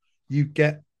 then you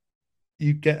get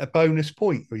a bonus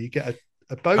point, or you get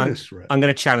a bonus for it. I'm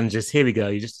going to challenge this. Here we go.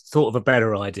 You just thought of a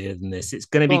better idea than this. It's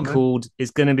going to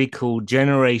be called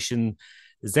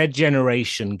Z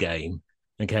Generation Game.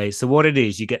 Okay, so what it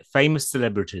is, you get famous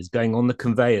celebrities going on the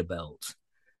conveyor belt,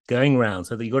 going around.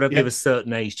 So that you've got to give a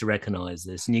certain age to recognize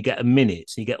this, and you get a minute.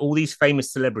 So you get all these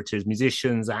famous celebrities,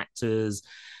 musicians, actors,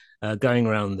 going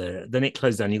around there. Then it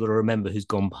closes down. You've got to remember who's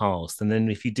gone past. And then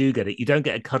if you do get it, you don't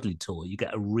get a cuddly toy. You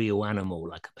get a real animal,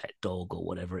 like a pet dog or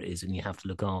whatever it is, and you have to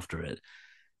look after it.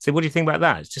 So what do you think about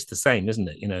that? It's just the same, isn't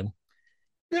it? You know,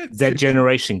 Z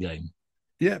Generation Game.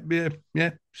 Yeah.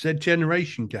 Z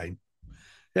Generation Game.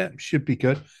 Yeah, should be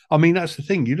good. I mean, that's the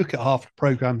thing. You look at half the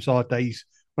programs our days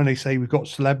when they say we've got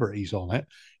celebrities on it.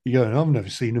 You go, I've never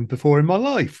seen them before in my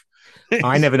life.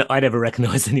 I never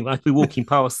recognise anyone. I'd be walking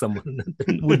past someone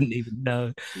and wouldn't even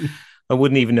know. I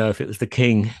wouldn't even know if it was the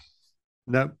King.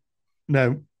 No,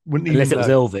 wouldn't even unless it was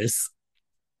Elvis.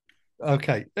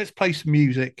 Okay, let's play some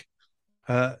music.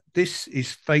 This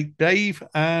is Fake Dave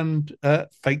and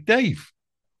Fake Dave.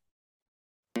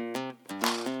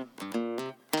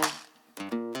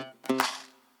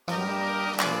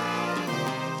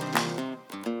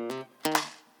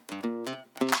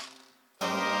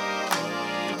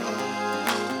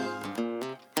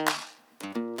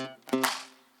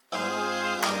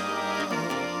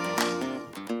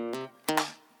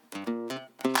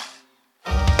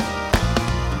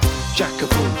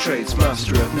 trades,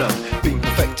 master of none. Been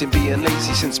perfecting being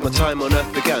lazy since my time on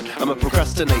earth began. I'm a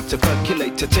procrastinator,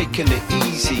 percolator, taking it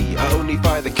easy. I only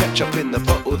buy the ketchup in the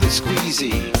bottle that's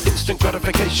squeezy. Instant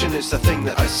gratification is the thing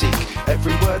that I seek.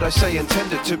 Every word I say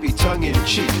intended to be tongue in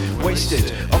cheek.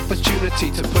 Wasted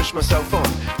opportunity to push myself on.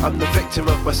 I'm the victim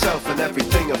of myself and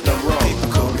everything I've done wrong.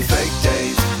 People call me Fake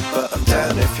Dave, but I'm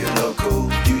down if you're local.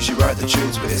 Usually write the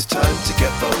tunes, but it's time to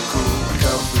get vocal. I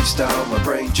can't freestyle, my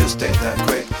brain just ain't that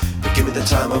quick. But give me the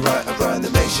time, I write a rhyme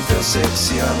that makes you feel sick.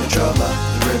 See, I'm a drummer,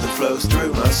 the rhythm flows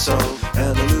through my soul,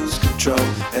 and I lose control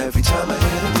every time I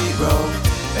hear the beat roll.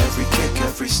 Every kick,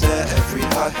 every snare, every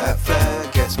hi-hat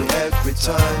flare gets me every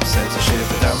time. Sends a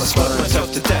shiver down my spine.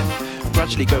 Myself to death,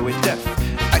 gradually going deaf.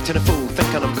 Acting a fool,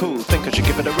 thinking I'm cool, think I should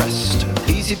give it a rest.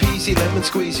 Easy peasy, lemon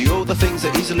squeezy, all the things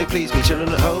that easily please me. Chilling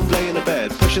at home, laying in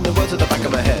bed, pushing the words at the back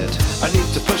of my head. I need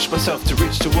to push myself to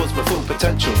reach towards my full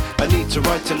potential. I need to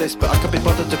write a list, but I can't be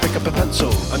bothered to pick up a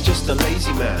pencil. I'm just a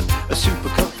lazy man, a super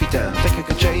comfy Dan. Think I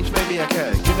can change? Maybe I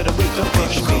can. Give it a week, don't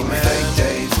push me, man. Fake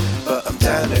Dave, but I'm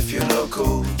down if you're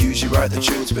local. Usually write the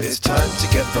tunes, but it's time to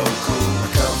get vocal. I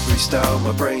can't freestyle,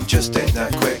 my brain just ain't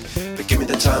that quick. But give me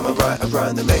the time, I write a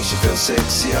rhyme that makes you feel sick.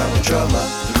 See, I'm a drummer,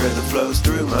 the rhythm flows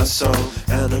through my soul,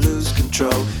 and I lose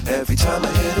control every time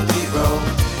I hear the beat roll.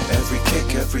 Every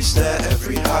kick, every snare,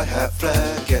 every hi-hat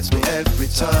flare gets me every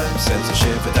time. Sends a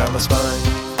shiver down my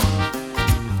spine.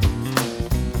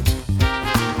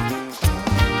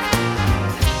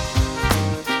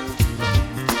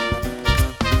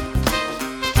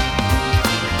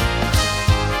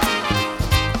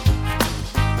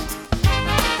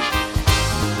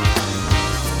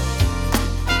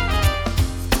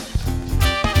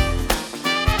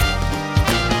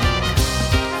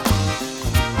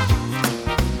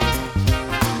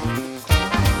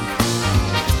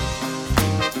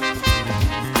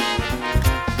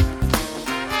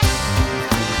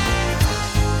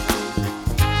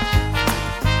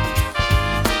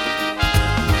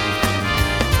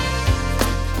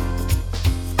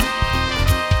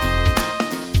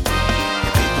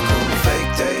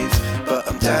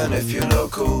 If you're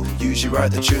local, usually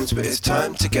write the tunes, but it's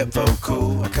time to get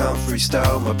vocal. I can't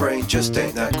freestyle, my brain just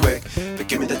ain't that quick. But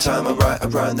give me the time, I write a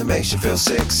rhyme that makes you feel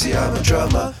sick. See, I'm a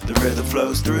drummer, the rhythm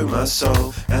flows through my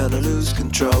soul, and I lose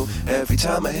control every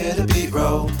time I hear the beat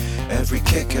roll. Every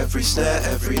kick, every snare,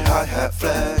 every hi-hat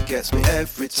flare gets me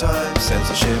every time. Sends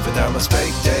a shiver down my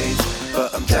Fake Dave,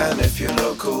 but I'm down if you're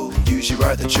local. Usually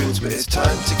write the tunes, but it's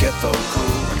time to get vocal.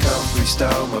 I can't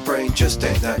freestyle, my brain just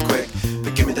ain't that quick.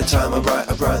 But give me the time, I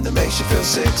write a rhyme that makes you feel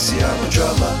sick. See, I'm a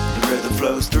drummer, the rhythm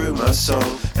flows through my soul,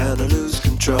 and I lose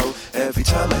control every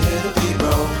time I hear the beat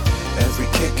roll. Every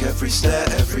kick, every snare,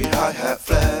 every hi-hat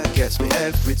flare gets me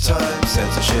every time.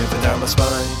 Sends a shiver down my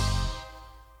spine.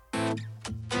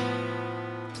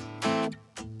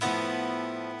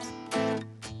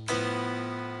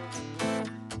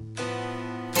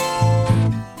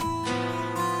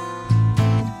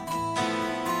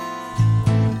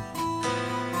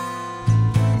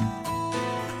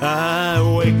 I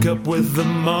wake up with the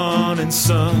morning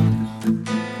sun,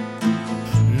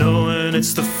 knowing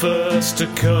it's the first to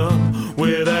come.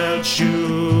 Without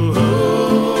you,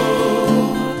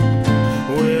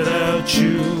 without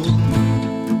you.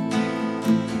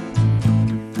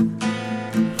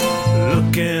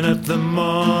 Looking at the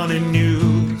morning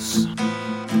news,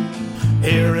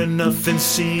 hearing nothing,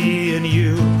 seeing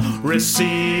you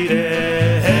receding,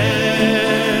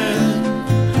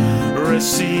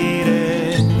 receding.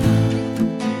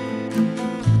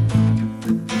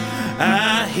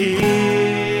 I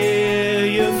hear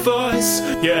your voice,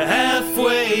 you're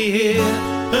halfway here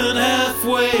and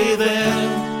halfway there.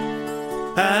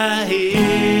 I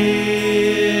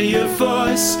hear your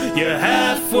voice, you're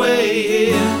halfway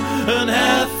here and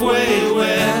halfway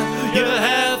where, you're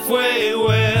halfway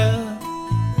where.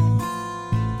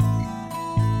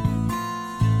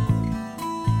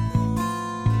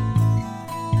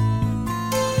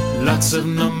 Lots of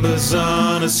numbers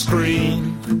on a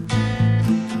screen,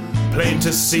 plain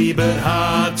to see but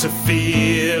hard to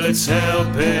feel. It's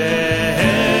helping,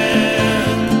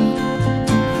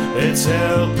 it's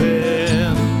helping.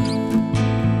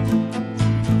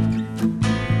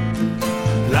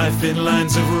 Life in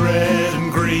lines of red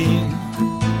and green,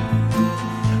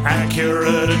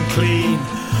 accurate and clean.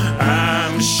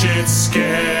 I'm shit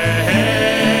scared,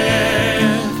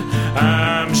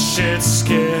 I'm shit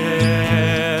scared.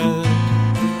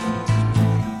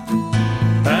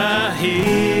 I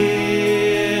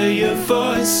hear your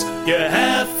voice, you're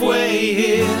halfway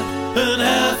here and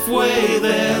halfway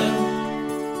there.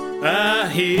 I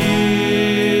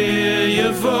hear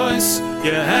your voice,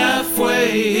 you're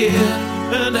halfway here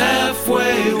and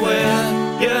halfway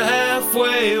where, you're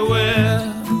halfway where.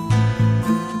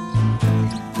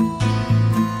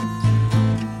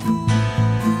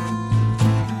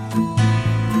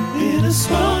 In a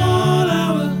small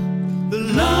hour, the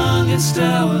longest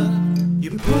hour,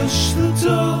 you push the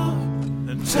door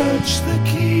and touch the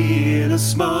key. In a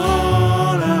small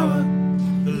hour,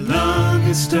 the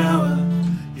longest hour,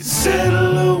 you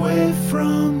settle away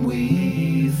from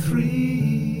we three.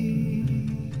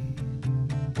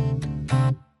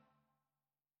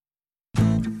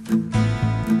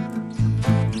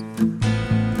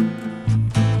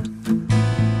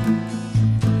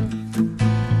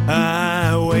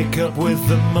 I wake up with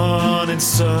the morning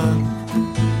sun,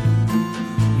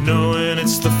 knowing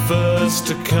it's the first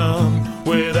to come.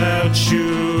 Without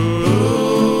you,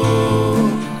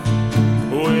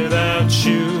 without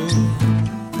you,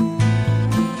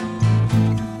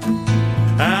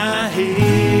 I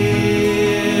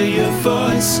hear your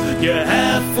voice. You're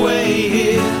halfway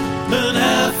here and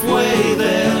halfway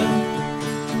there.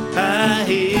 I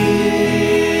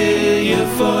hear your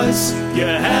voice. You're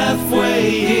halfway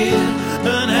here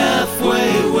and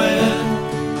halfway where.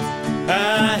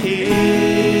 I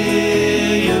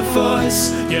hear your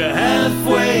voice. You're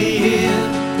halfway here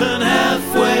and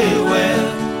halfway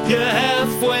where. You're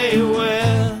halfway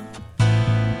where.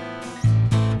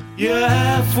 You're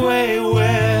halfway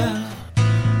where.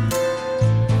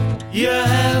 You're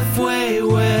halfway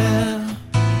where.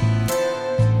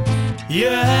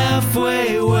 You're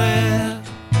halfway where.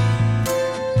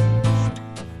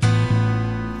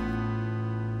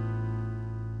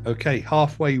 Okay,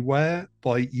 Halfway Where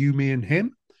by You, Me and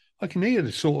Him. I can hear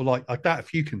the sort of like, I doubt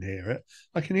if you can hear it,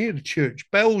 I can hear the church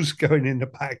bells going in the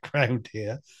background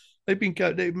here. They've been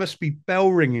going, it must be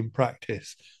bell ringing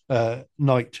practice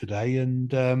night today.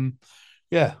 And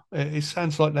yeah, it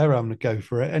sounds like they're having to go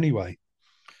for it anyway.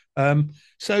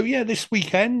 So yeah, this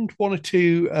weekend, one or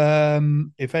two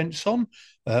events on.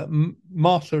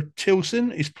 Martha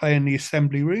Tilson is playing the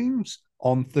Assembly Rooms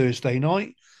on Thursday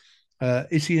night.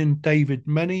 Izzy and David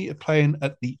Menny are playing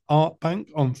at the Art Bank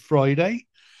on Friday.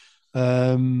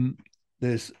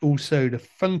 There's also the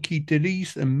Funky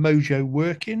Dillies and Mojo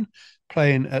Working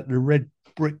playing at the Red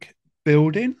Brick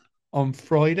Building on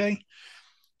Friday.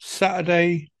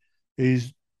 Saturday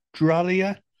is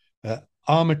Dralia,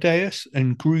 Amadeus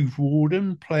and Groove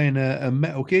Warden playing a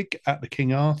metal gig at the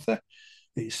King Arthur.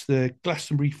 It's the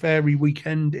Glastonbury Fairy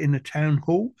weekend in the town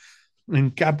hall.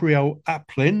 And Gabrielle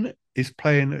Aplin is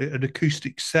playing an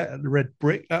acoustic set at the Red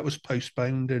Brick. That was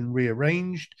postponed and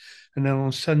rearranged. And then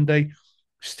on Sunday,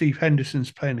 Steve Henderson's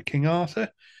playing at King Arthur.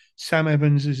 Sam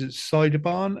Evans is at Cider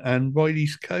Barn, and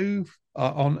Riley's Cove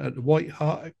are on at the White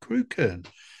Hart at Crewkern.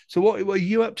 So what were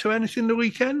you up to anything the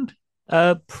weekend?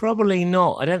 Probably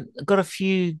not. I've got a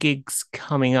few gigs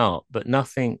coming up, but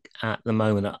nothing at the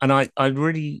moment. And I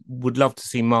really would love to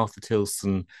see Martha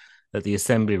Tilson at the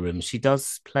Assembly Room. She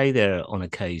does play there on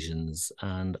occasions,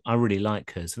 and I really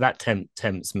like her. So that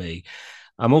tempts me.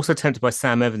 I'm also tempted by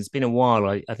Sam Evans. It's been a while.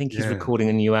 I think he's recording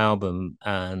a new album,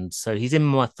 and so he's in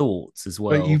my thoughts as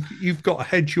well. But you've got to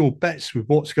hedge your bets with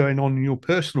what's going on in your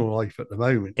personal life at the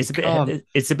moment. It's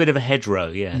a bit of a hedgerow,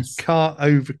 yes. You can't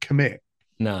overcommit.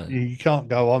 No, you can't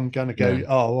go. I'm going to go. No.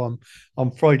 Oh,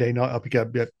 on Friday night. I'll be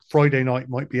going. Friday night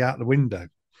might be out the window.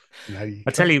 You know,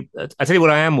 I tell you what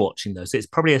I am watching though. So it's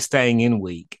probably a staying in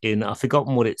week. I've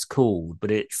forgotten what it's called,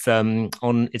 but it's on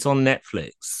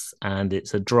Netflix, and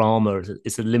it's a drama.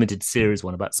 It's a limited series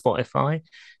one about Spotify.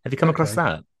 Have you come across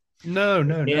that? No.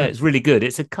 Yeah, it's really good.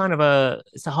 It's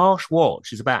a harsh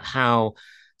watch. It's about how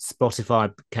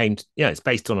Spotify came to, it's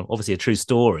based on obviously a true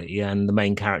story, and the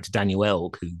main character Daniel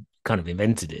Elk, who kind of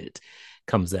invented it,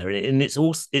 comes there, and it's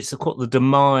the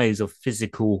demise of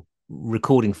physical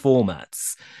recording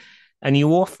formats. And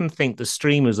you often think the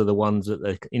streamers are the ones that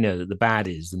the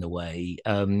baddies in a way,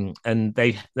 and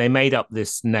they made up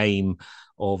this name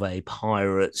of a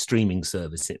pirate streaming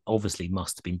service. It obviously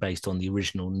must have been based on the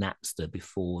original Napster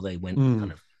before they went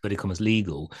kind of inverted commas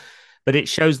legal. But it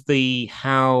shows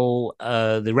how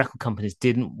the record companies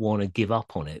didn't want to give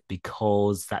up on it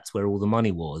because that's where all the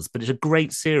money was. But it's a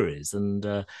great series,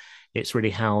 and it's really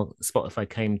how Spotify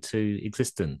came to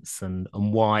existence and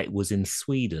why it was in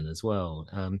Sweden as well.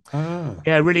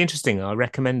 Yeah, really interesting. I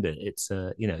recommend it. It's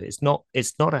it's not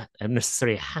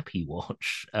necessarily a happy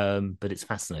watch, but it's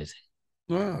fascinating.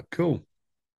 Oh, cool.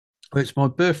 Well, it's my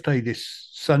birthday this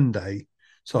Sunday,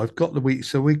 so I've got the week.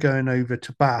 So we're going over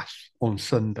to Bath on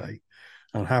Sunday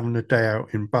and having a day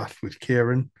out in Bath with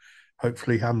Kieran,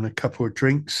 hopefully having a couple of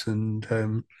drinks and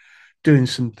doing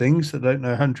some things. I don't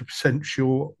know 100%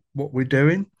 sure what we're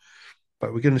doing,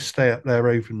 but we're going to stay up there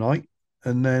overnight.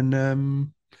 and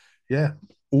then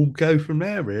all go from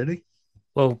there. Really.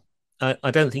 Well,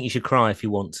 I don't think you should cry if you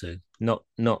want to. Not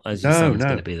as your No, son's no.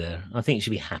 going to be there. I think you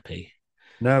should be happy.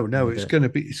 No, And, it's going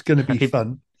to be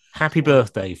fun. Happy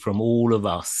birthday from all of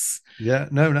us. Yeah,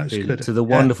 no, that's to, good. To the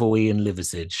wonderful Ian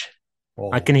Liversidge.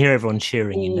 Oh. I can hear everyone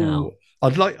cheering you now.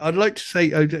 I'd like to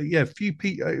say, a few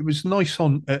people. It was nice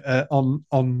on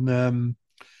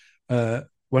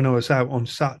when I was out on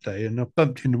Saturday, and I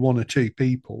bumped into one or two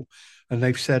people, and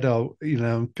they've said, "Oh,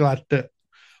 I'm glad that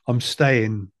I'm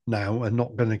staying now and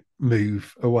not going to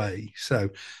move away." So,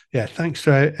 yeah, thanks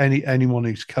to anyone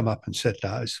who's come up and said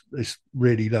that. It's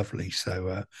really lovely.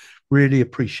 So, really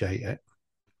appreciate it.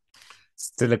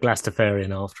 Still a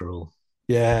Glastonburian after all.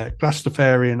 Yeah,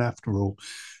 Glastonburian after all.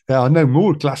 Yeah, I know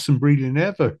more Glastonbury than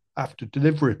ever after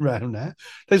delivering around there.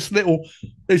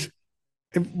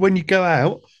 When you go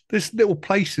out, there's little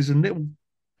places and little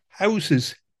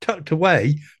houses tucked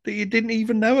away that you didn't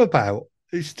even know about.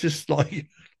 It's just like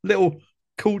little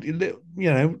close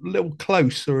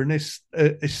or an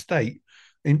estate.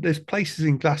 And there's places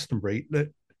in Glastonbury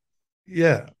that,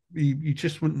 you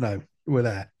just wouldn't know were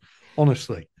there,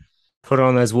 honestly. Put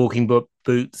on those walking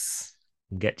boots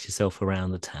and get yourself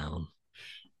around the town.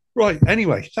 Right.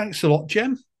 Anyway, thanks a lot,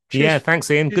 Jem. Cheers. Yeah, thanks,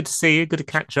 Ian. Good to see you. Good to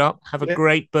catch up. Have a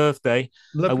great birthday.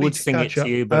 Lovely I would sing it to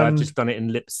you, but I've just done it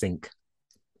in lip sync.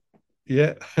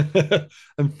 Yeah.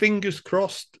 And fingers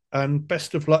crossed, and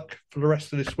best of luck for the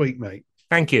rest of this week, mate.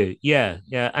 Thank you. Yeah.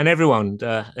 And everyone,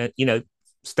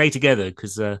 stay together,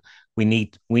 because we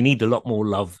need a lot more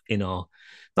love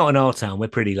not in our town. We're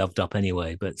pretty loved up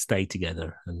anyway, but stay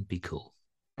together and be cool.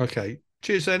 Okay.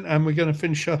 Cheers then. And we're going to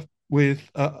finish up with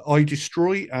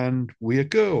Idestroy and We're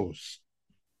Girls.